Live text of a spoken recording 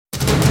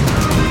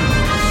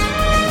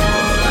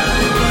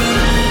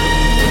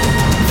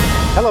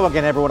Hello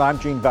again, everyone. I'm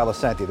Gene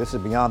Valicenti. This is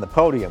Beyond the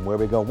Podium, where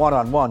we go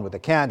one-on-one with the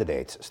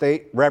candidates.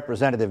 State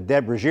Representative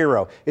Deb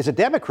Ruggiero is a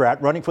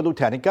Democrat running for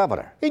lieutenant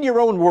governor. In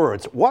your own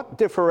words, what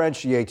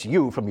differentiates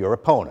you from your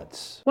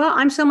opponents? Well,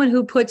 I'm someone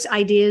who puts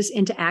ideas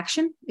into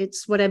action.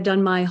 It's what I've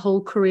done my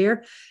whole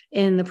career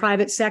in the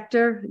private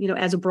sector,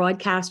 as a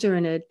broadcaster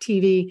and a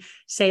TV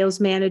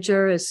sales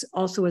manager, as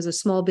a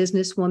small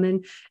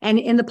businesswoman, and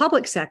in the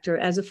public sector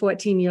as a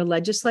 14-year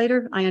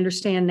legislator. I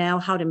understand now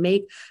how to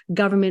make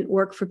government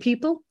work for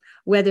people,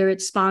 whether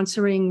it's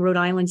sponsoring Rhode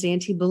Island's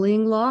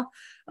anti-bullying law,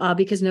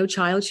 because no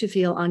child should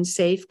feel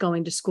unsafe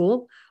going to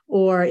school,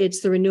 or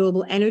it's the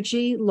renewable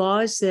energy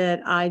laws that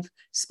I've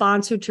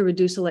sponsored to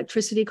reduce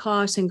electricity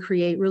costs and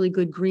create really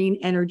good green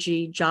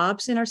energy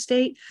jobs in our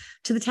state,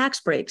 to the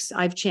tax breaks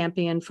I've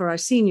championed for our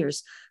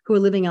seniors who are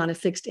living on a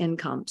fixed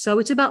income. So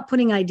it's about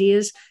putting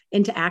ideas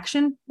into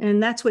action,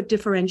 and that's what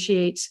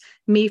differentiates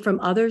me from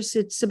others.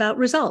 It's about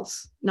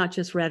results, not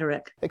just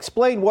rhetoric.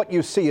 Explain what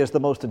you see as the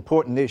most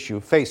important issue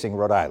facing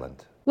Rhode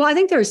Island. Well, I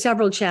think there are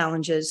several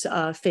challenges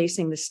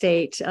facing the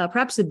state.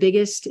 Perhaps the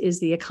biggest is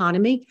the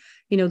economy.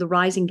 The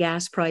rising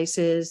gas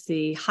prices,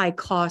 the high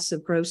costs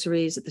of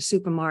groceries at the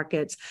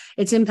supermarkets.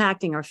 It's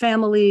impacting our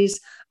families,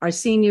 our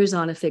seniors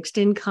on a fixed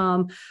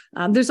income.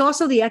 There's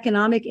also the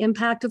economic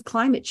impact of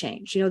climate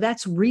change.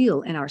 That's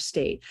real in our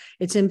state.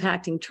 It's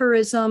impacting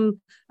tourism,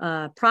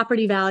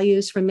 property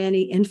values for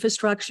many,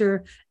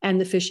 infrastructure,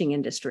 and the fishing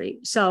industry.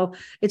 So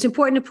it's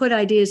important to put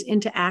ideas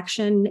into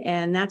action,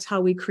 and that's how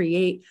we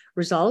create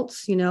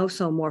results.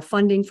 So more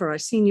funding for our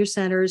senior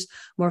centers,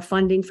 more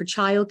funding for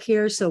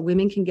childcare so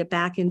women can get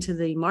back into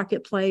the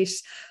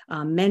marketplace,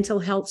 mental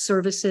health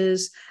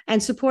services,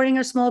 and supporting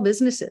our small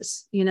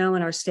businesses, in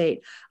our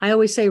state. I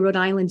always say Rhode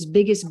Island's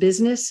biggest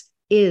business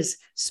is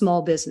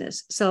small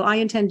business. So I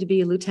intend to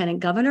be a lieutenant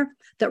governor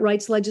that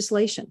writes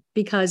legislation,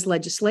 because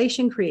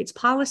legislation creates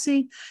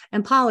policy,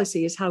 and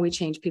policy is how we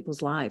change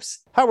people's lives.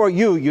 How are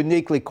you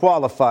uniquely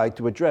qualified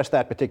to address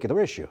that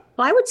particular issue?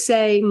 Well, I would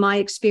say my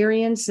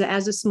experience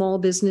as a small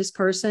business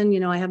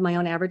person, I have my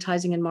own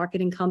advertising and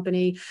marketing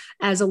company.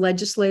 As a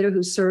legislator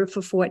who served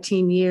for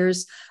 14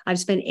 years, I've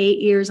spent 8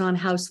 years on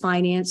House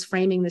Finance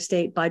framing the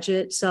state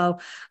budget. So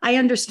I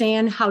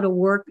understand how to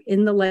work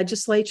in the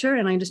legislature,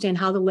 and I understand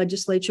how the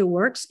legislature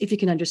works, if you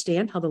can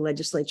understand how the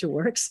legislature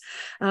works.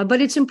 But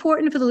it's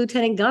important for the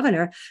lieutenant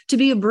governor to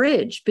be a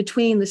bridge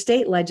between the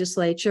state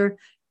legislature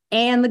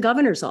and the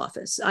governor's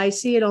office. I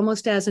see it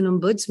almost as an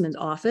ombudsman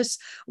office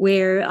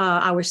where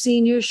our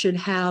seniors should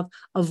have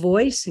a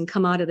voice and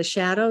come out of the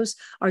shadows.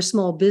 Our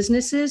small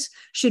businesses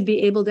should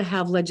be able to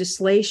have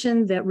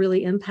legislation that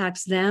really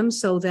impacts them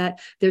so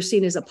that they're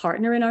seen as a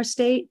partner in our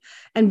state.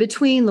 And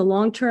between the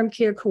Long-Term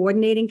Care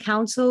Coordinating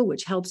Council,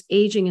 which helps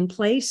aging in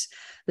place,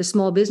 the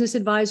Small Business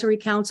Advisory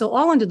Council,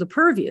 all under the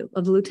purview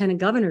of the Lieutenant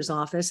Governor's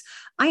office,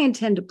 I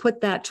intend to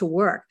put that to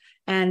work.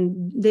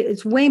 And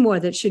it's way more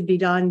that should be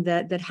done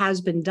that has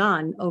been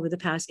done over the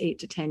past 8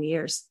 to 10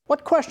 years.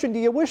 What question do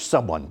you wish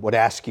someone would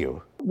ask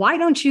you? Why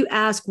don't you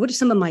ask, what are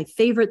some of my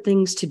favorite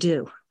things to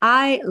do?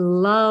 I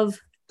love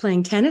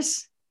playing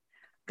tennis,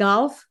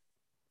 golf,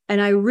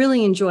 and I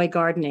really enjoy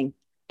gardening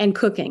and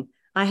cooking.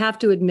 I have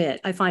to admit,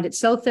 I find it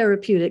so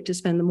therapeutic to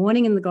spend the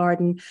morning in the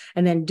garden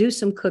and then do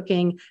some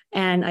cooking.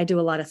 And I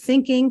do a lot of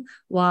thinking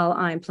while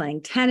I'm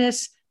playing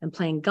tennis and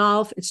playing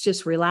golf. It's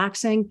just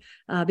relaxing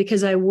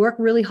because I work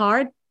really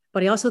hard,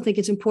 but I also think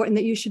it's important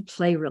that you should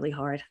play really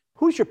hard.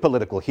 Who's your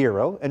political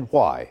hero and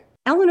why?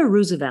 Eleanor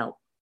Roosevelt,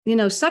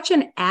 such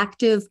an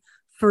active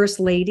first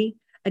lady,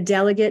 a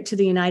delegate to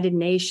the United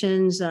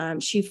Nations.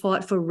 She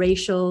fought for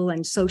racial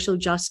and social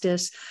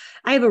justice.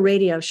 I have a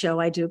radio show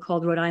I do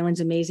called Rhode Island's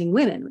Amazing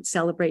Women, which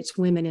celebrates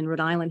women in Rhode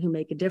Island who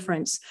make a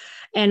difference.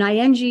 And I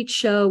end each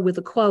show with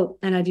a quote,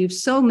 and I've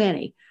used so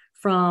many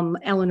from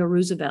Eleanor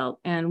Roosevelt.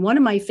 And one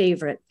of my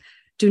favorite,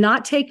 do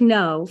not take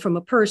no from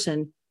a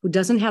person who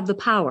doesn't have the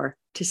power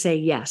to say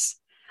yes.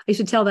 I used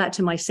to tell that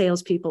to my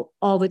salespeople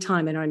all the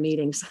time in our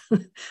meetings.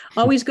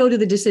 Always go to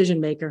the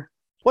decision maker.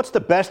 What's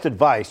the best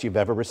advice you've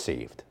ever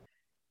received?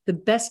 The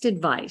best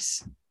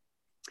advice,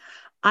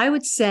 I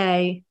would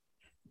say,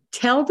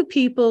 tell the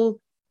people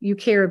you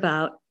care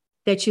about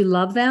that you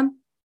love them,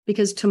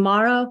 because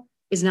tomorrow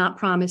is not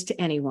promised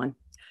to anyone.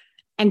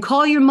 And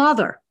call your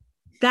mother.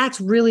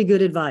 That's really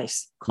good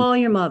advice. Call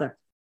your mother.